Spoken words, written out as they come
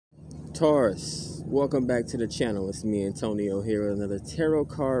Taurus, welcome back to the channel. It's me, Antonio, here with another tarot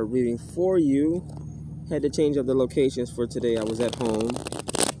card reading for you. Had to change up the locations for today. I was at home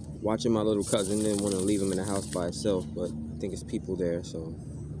watching my little cousin. Didn't want to leave him in the house by himself, but I think it's people there, so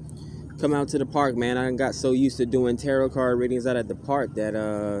come out to the park, man. I got so used to doing tarot card readings out at the park that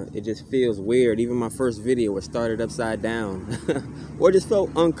it just feels weird. Even my first video was started upside down or just felt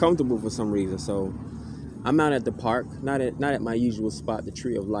uncomfortable for some reason. So I'm out at the park, not at my usual spot, the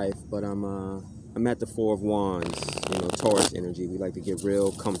Tree of Life, but I'm at the Four of Wands, you know, Taurus energy. We like to get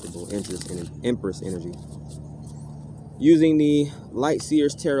real comfortable, Empress energy. Using the Light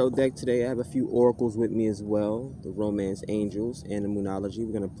Seers Tarot deck today, I have a few oracles with me as well, the Romance Angels and the Moonology.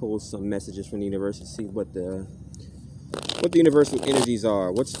 We're going to pull some messages from the universe and see what the universal energies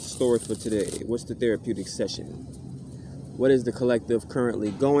are. What's the story for today? What's the therapeutic session? What is the collective currently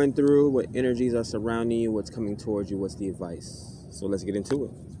going through? What energies are surrounding you? What's coming towards you? What's the advice? So let's get into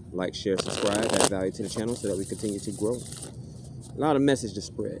it. Like, share, subscribe, add value to the channel so that we continue to grow. A lot of message to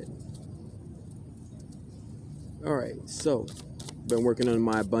spread. All right, so been working on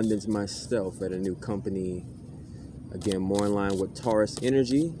my abundance myself at a new company. Again, more in line with Taurus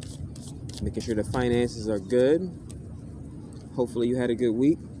energy, making sure the finances are good. Hopefully you had a good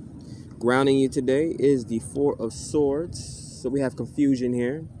week. Grounding you today is the Four of Swords. So we have confusion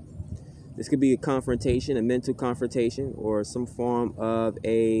here. This could be a confrontation, a mental confrontation, or some form of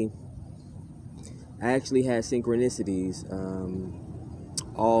I actually had synchronicities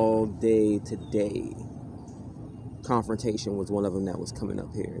all day today. Confrontation was one of them that was coming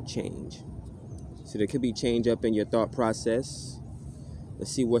up here. Change. So there could be change up in your thought process.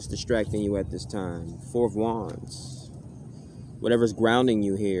 Let's see what's distracting you at this time. Four of Wands. Whatever's grounding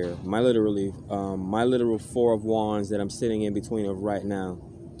you here. My literal Four of Wands that I'm sitting in between of right now.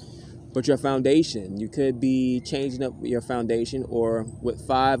 But your foundation, you could be changing up your foundation, or with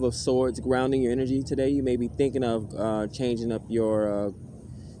Five of Swords grounding your energy today, you may be thinking of changing up your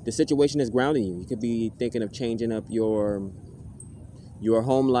the situation that's grounding you. You could be thinking of changing up your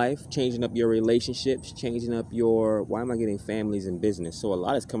home life, changing up your relationships, changing up your, why am I getting families and business? So a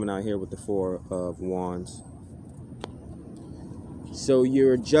lot is coming out here with the Four of Wands. So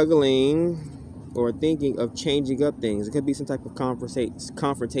you're juggling or thinking of changing up things. It could be some type of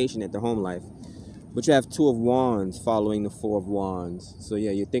confrontation at the home life. But you have Two of Wands following the Four of Wands. So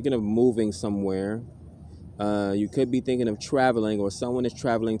yeah, you're thinking of moving somewhere. You could be thinking of traveling, or someone is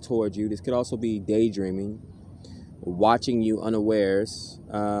traveling towards you. This could also be daydreaming, watching you unawares,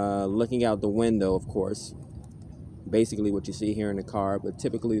 looking out the window, of course. Basically what you see here in the card. But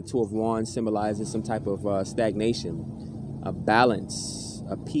typically the Two of Wands symbolizes some type of stagnation, a balance,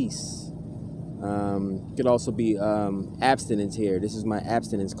 a peace. Could also be abstinence here. This is my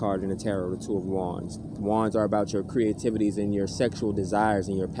abstinence card in the tarot, the Two of Wands. Wands are about your creativities and your sexual desires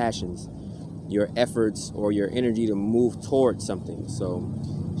and your passions, your efforts or your energy to move towards something. So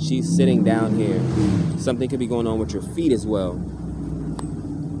she's sitting down here. Something could be going on with your feet as well.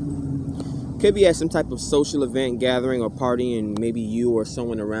 Could be at some type of social event, gathering, or party, and maybe you or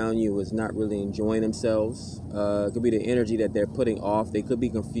someone around you is not really enjoying themselves. It could be the energy that they're putting off. They could be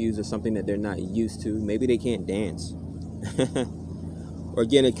confused or something that they're not used to. Maybe they can't dance. Or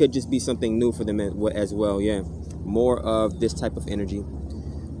again, it could just be something new for them as well. Yeah, more of this type of energy.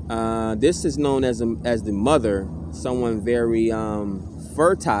 This is known as the mother, someone very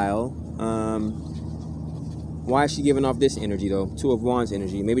fertile. Why is she giving off this energy though? Two of Wands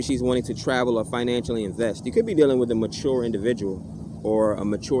energy. Maybe she's wanting to travel or financially invest. You could be dealing with a mature individual or a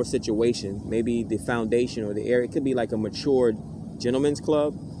mature situation. Maybe the foundation or the area, it could be like a mature gentleman's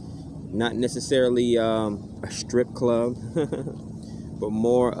club, not necessarily a strip club. But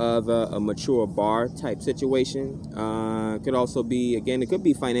more of a mature bar type situation. Could also be, again, it could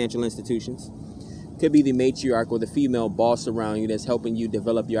be financial institutions. Could be the matriarch or the female boss around you that's helping you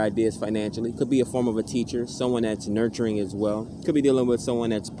develop your ideas financially. Could be a form of a teacher, someone that's nurturing as well. Could be dealing with someone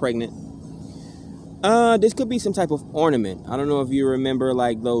that's pregnant. This could be some type of ornament. I don't know if you remember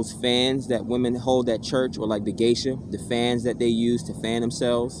like those fans that women hold at church, or like the geisha, the fans that they use to fan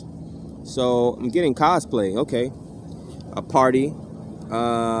themselves. So I'm getting cosplay. Okay. A party.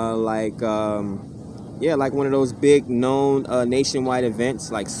 Yeah, like one of those big known nationwide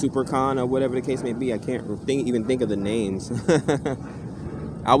events like SuperCon or whatever the case may be. I can't even think of the names.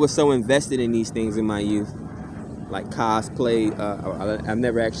 I was so invested in these things in my youth, like cosplay. I've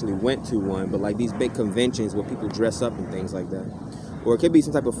never actually went to one, but like these big conventions where people dress up and things like that. Or it could be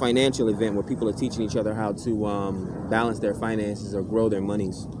some type of financial event where people are teaching each other how to balance their finances or grow their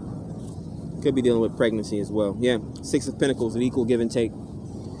monies. Could be dealing with pregnancy as well. Yeah, Six of Pentacles, an equal give and take.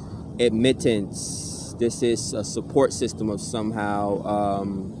 Admittance. This is a support system of somehow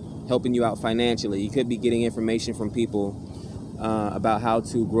helping you out financially. You could be getting information from people about how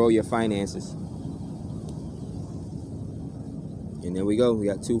to grow your finances. And there we go. We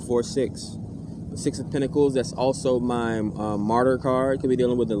got 2, 4, 6. The 6 of Pentacles, that's also my martyr card. Could be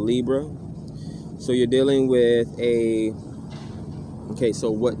dealing with a Libra. So you're dealing with a... Okay,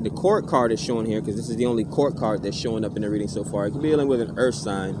 so what the court card is showing here, because this is the only court card that's showing up in the reading so far. It could be dealing with an earth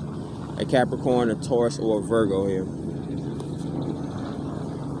sign, a Capricorn, a Taurus, or a Virgo here.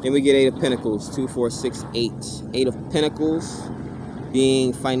 Then we get 8 of Pentacles, 2, 4, 6, 8. 8 of Pentacles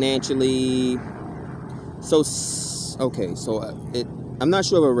being financially... So, okay, so I'm not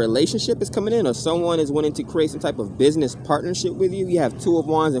sure if a relationship is coming in or someone is wanting to create some type of business partnership with you. You have 2 of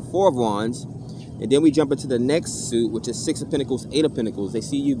Wands and 4 of Wands. And then we jump into the next suit, which is 6 of Pentacles, 8 of Pentacles. They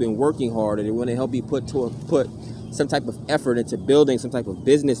see you've been working hard and they want to help you put some type of effort into building some type of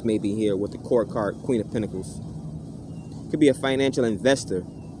business maybe here with the court card, Queen of Pentacles. Could be a financial investor.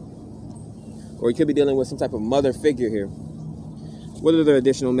 Or you could be dealing with some type of mother figure here. What are the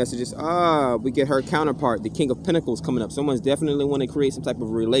additional messages? We get her counterpart, the King of Pentacles, coming up. Someone's definitely want to create some type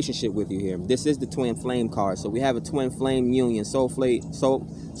of relationship with you here. This is the twin flame card. So we have a twin flame union, soulmate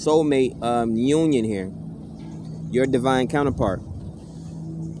union here. Your divine counterpart.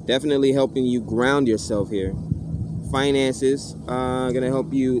 Definitely helping you ground yourself here. Finances, going to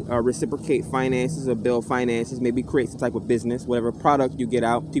help you reciprocate finances or build finances. Maybe create some type of business. Whatever product you get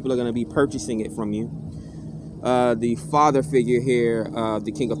out, people are going to be purchasing it from you. The father figure here,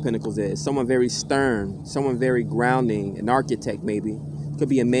 the King of Pentacles, is someone very stern, someone very grounding, an architect maybe. Could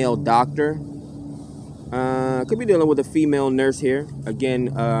be a male doctor. Could be dealing with a female nurse here.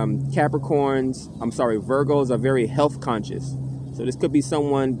 Again, Virgos are very health conscious. So this could be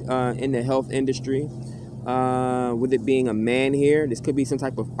someone in the health industry. With it being a man here, this could be some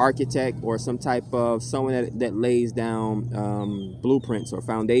type of architect or some type of someone that lays down blueprints or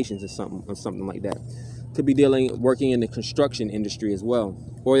foundations or something like that. Could be working in the construction industry as well.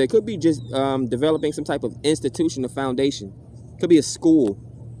 Or they could be just developing some type of institution or foundation. Could be a school.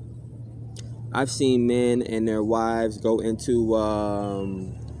 I've seen men and their wives go into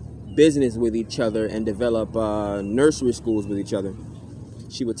business with each other and develop nursery schools with each other.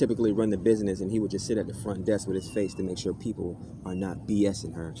 She would typically run the business and he would just sit at the front desk with his face to make sure people are not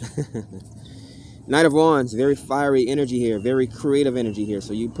BSing her. Knight of Wands, very fiery energy here, very creative energy here.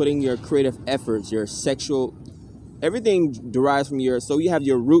 So you putting your creative efforts, your sexual, everything derives from so you have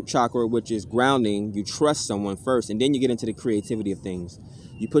your root chakra, which is grounding. You trust someone first, and then you get into the creativity of things.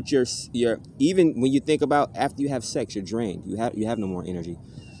 You put your even when you think about after you have sex, you're drained. You have no more energy.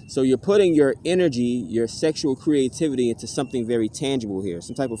 So you're putting your energy, your sexual creativity into something very tangible here,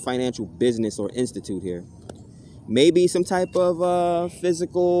 some type of financial business or institute here. Maybe some type of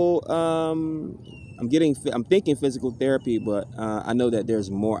physical, I'm thinking physical therapy, but I know that there's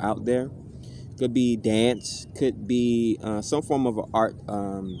more out there. Could be dance, could be some form of art,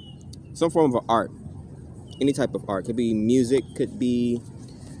 any type of art. Could be music, could be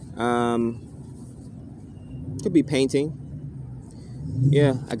painting.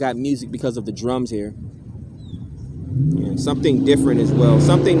 Yeah, I got music because of the drums here. Yeah, something different as well.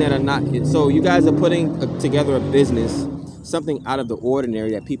 Something that are not... So you guys are putting together a business, something out of the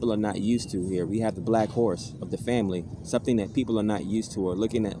ordinary that people are not used to here. We have the black horse of the family. Something that people are not used to or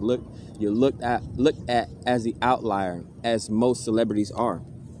you're looked at as the outlier, as most celebrities are.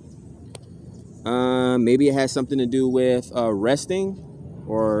 Maybe it has something to do with resting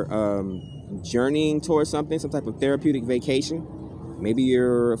or journeying towards something, some type of therapeutic vacation. Maybe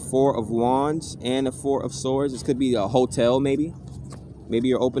you're 4 of Wands and a 4 of Swords. This could be a hotel, maybe. Maybe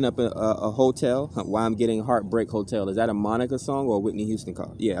you're opening up a hotel. Why I'm getting Heartbreak Hotel. Is that a Monica song or a Whitney Houston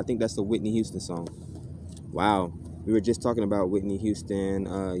call? Yeah, I think that's the Whitney Houston song. Wow. We were just talking about Whitney Houston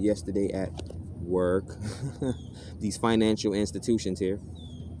yesterday at work. These financial institutions here.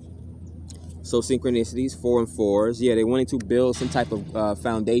 So synchronicities, 4 and 4s. Yeah, they wanted to build some type of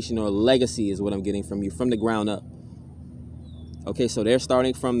foundation or legacy is what I'm getting from you, from the ground up. Okay, so they're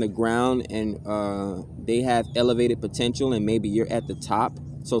starting from the ground and they have elevated potential and maybe you're at the top.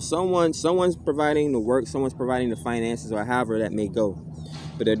 So someone's providing the work, someone's providing the finances or however that may go.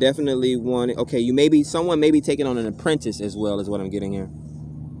 But they're definitely wanting, okay, someone may be taking on an apprentice as well is what I'm getting here.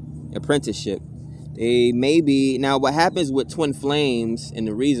 Apprenticeship. They may be, now what happens with twin flames and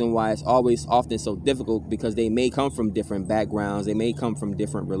the reason why it's always often so difficult because they may come from different backgrounds, they may come from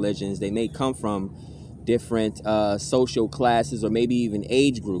different religions, they may come from different social classes or maybe even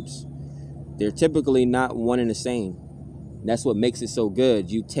age groups. They're typically not one and the same. That's what makes it so good.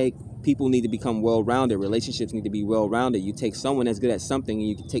 People need to become well-rounded. Relationships need to be well-rounded. You take someone that's good at something and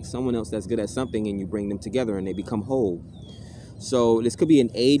you can take someone else that's good at something and you bring them together and they become whole. So this could be an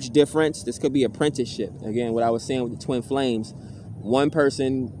age difference. This could be apprenticeship. Again, what I was saying with the twin flames, one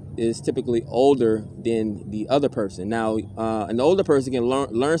person is typically older than the other person. Now, an older person can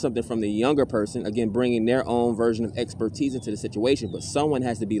learn something from the younger person, again, bringing their own version of expertise into the situation. But someone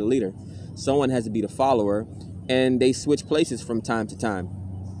has to be the leader. Someone has to be the follower. And they switch places from time to time.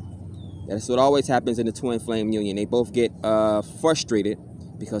 That's what always happens in the twin flame union. They both get frustrated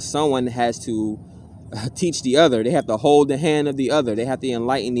because someone has to teach the other. They have to hold the hand of the other. They have to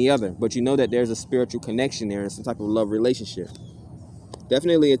enlighten the other. But you know that there's a spiritual connection there and some type of love relationship.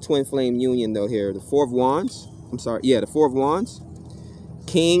 Definitely a twin flame union though here. The Four of Wands. The Four of Wands.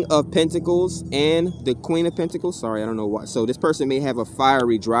 King of Pentacles and the Queen of Pentacles. Sorry, I don't know why. So this person may have a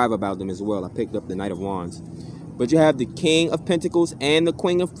fiery drive about them as well. I picked up the Knight of Wands. But you have the King of Pentacles and the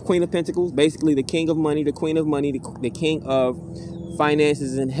Queen of Pentacles. Basically the King of Money, the Queen of Money, the King of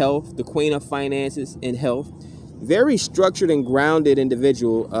Finances and Health, the Queen of Finances and Health. Very structured and grounded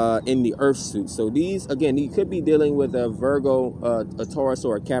individual in the earth suit. So these, again, you could be dealing with a Virgo, a Taurus,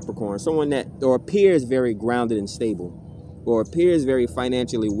 or a Capricorn. Someone that or appears very grounded and stable, or appears very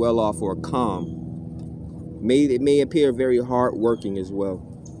financially well off or calm. It may appear very hard-working as well.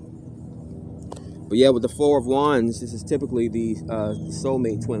 But yeah, with the Four of Wands, this is typically the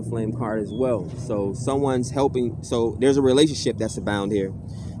soulmate twin flame card as well. So someone's helping. So there's a relationship that's abound here.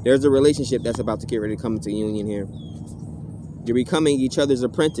 There's a relationship that's about to get ready to come into union here. You're becoming each other's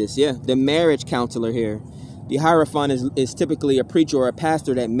apprentice. Yeah, the marriage counselor here. The Hierophant is typically a preacher or a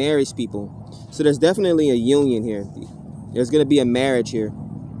pastor that marries people. So there's definitely a union here. There's going to be a marriage here.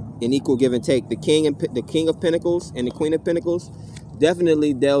 An equal give and take. The King of Pentacles and the Queen of Pentacles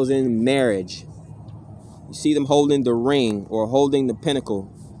definitely delves in marriage. You see them holding the ring or holding the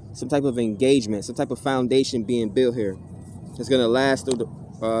pinnacle. Some type of engagement, some type of foundation being built here. It's going to last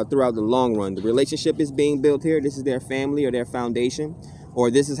throughout the long run. The relationship is being built here. This is their family or their foundation. Or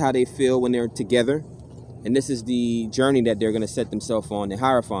this is how they feel when they're together. And this is the journey that they're going to set themselves on. The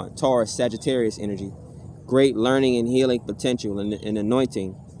Hierophant, Taurus, Sagittarius energy. Great learning and healing potential and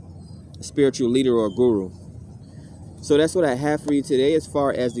anointing. A spiritual leader or guru. So that's what I have for you today as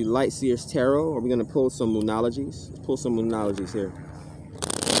far as the Light Seers Tarot. We're going to pull some moonologies. Let's pull some moonologies here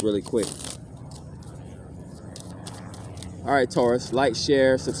really quick. All right, Taurus, like,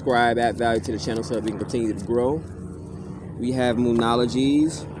 share, subscribe, add value to the channel so that we can continue to grow. We have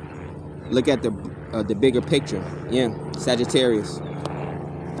moonologies. Look at the bigger picture. Yeah, Sagittarius.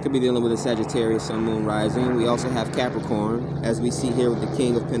 Could be dealing with a Sagittarius, Sun, Moon, Rising. We also have Capricorn, as we see here with the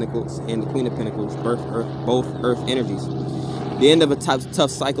King of Pentacles and the Queen of Pentacles, both Earth energies. The end of a tough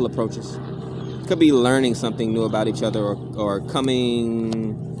cycle approaches. Could be learning something new about each other, or coming,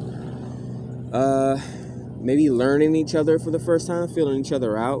 maybe learning each other for the first time, feeling each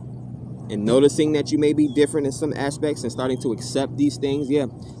other out, and noticing that you may be different in some aspects and starting to accept these things. Yeah,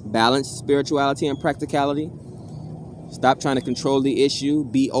 balance spirituality and practicality. Stop trying to control the issue.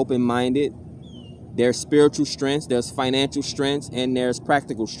 Be open-minded. There's spiritual strengths, there's financial strengths, and there's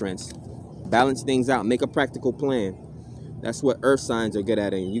practical strengths. Balance things out. Make a practical plan. That's what earth signs are good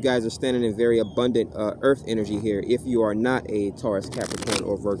at. And you guys are standing in very abundant earth energy here if you are not a Taurus, Capricorn,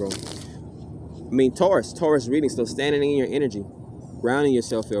 or Virgo. I mean, Taurus reading, still standing in your energy. Grounding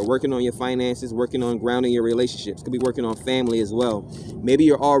yourself here. Working on your finances. Working on grounding your relationships. Could be working on family as well. Maybe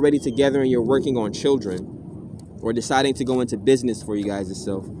you're already together and you're working on children. Or deciding to go into business for you guys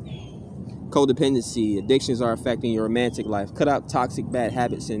itself. Codependency, addictions are affecting your romantic life. Cut out toxic bad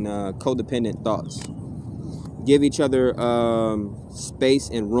habits and codependent thoughts. Give each other space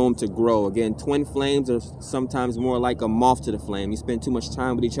and room to grow. Again, twin flames are sometimes more like a moth to the flame. You spend too much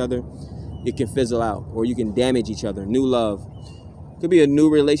time with each other, it can fizzle out, or you can damage each other. New love. Could be a new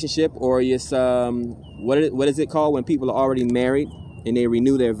relationship, or just what is it called when people are already married and they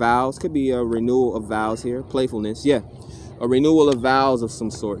renew their vows? Could be a renewal of vows here. Playfulness, yeah. A renewal of vows of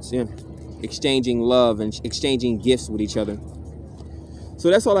some sorts, yeah. Exchanging love and exchanging gifts with each other. So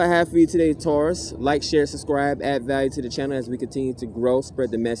that's all I have for you today, Taurus. Like, share, subscribe, add value to the channel as we continue to grow.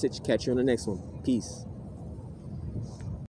 Spread the message. Catch you on the next one. Peace.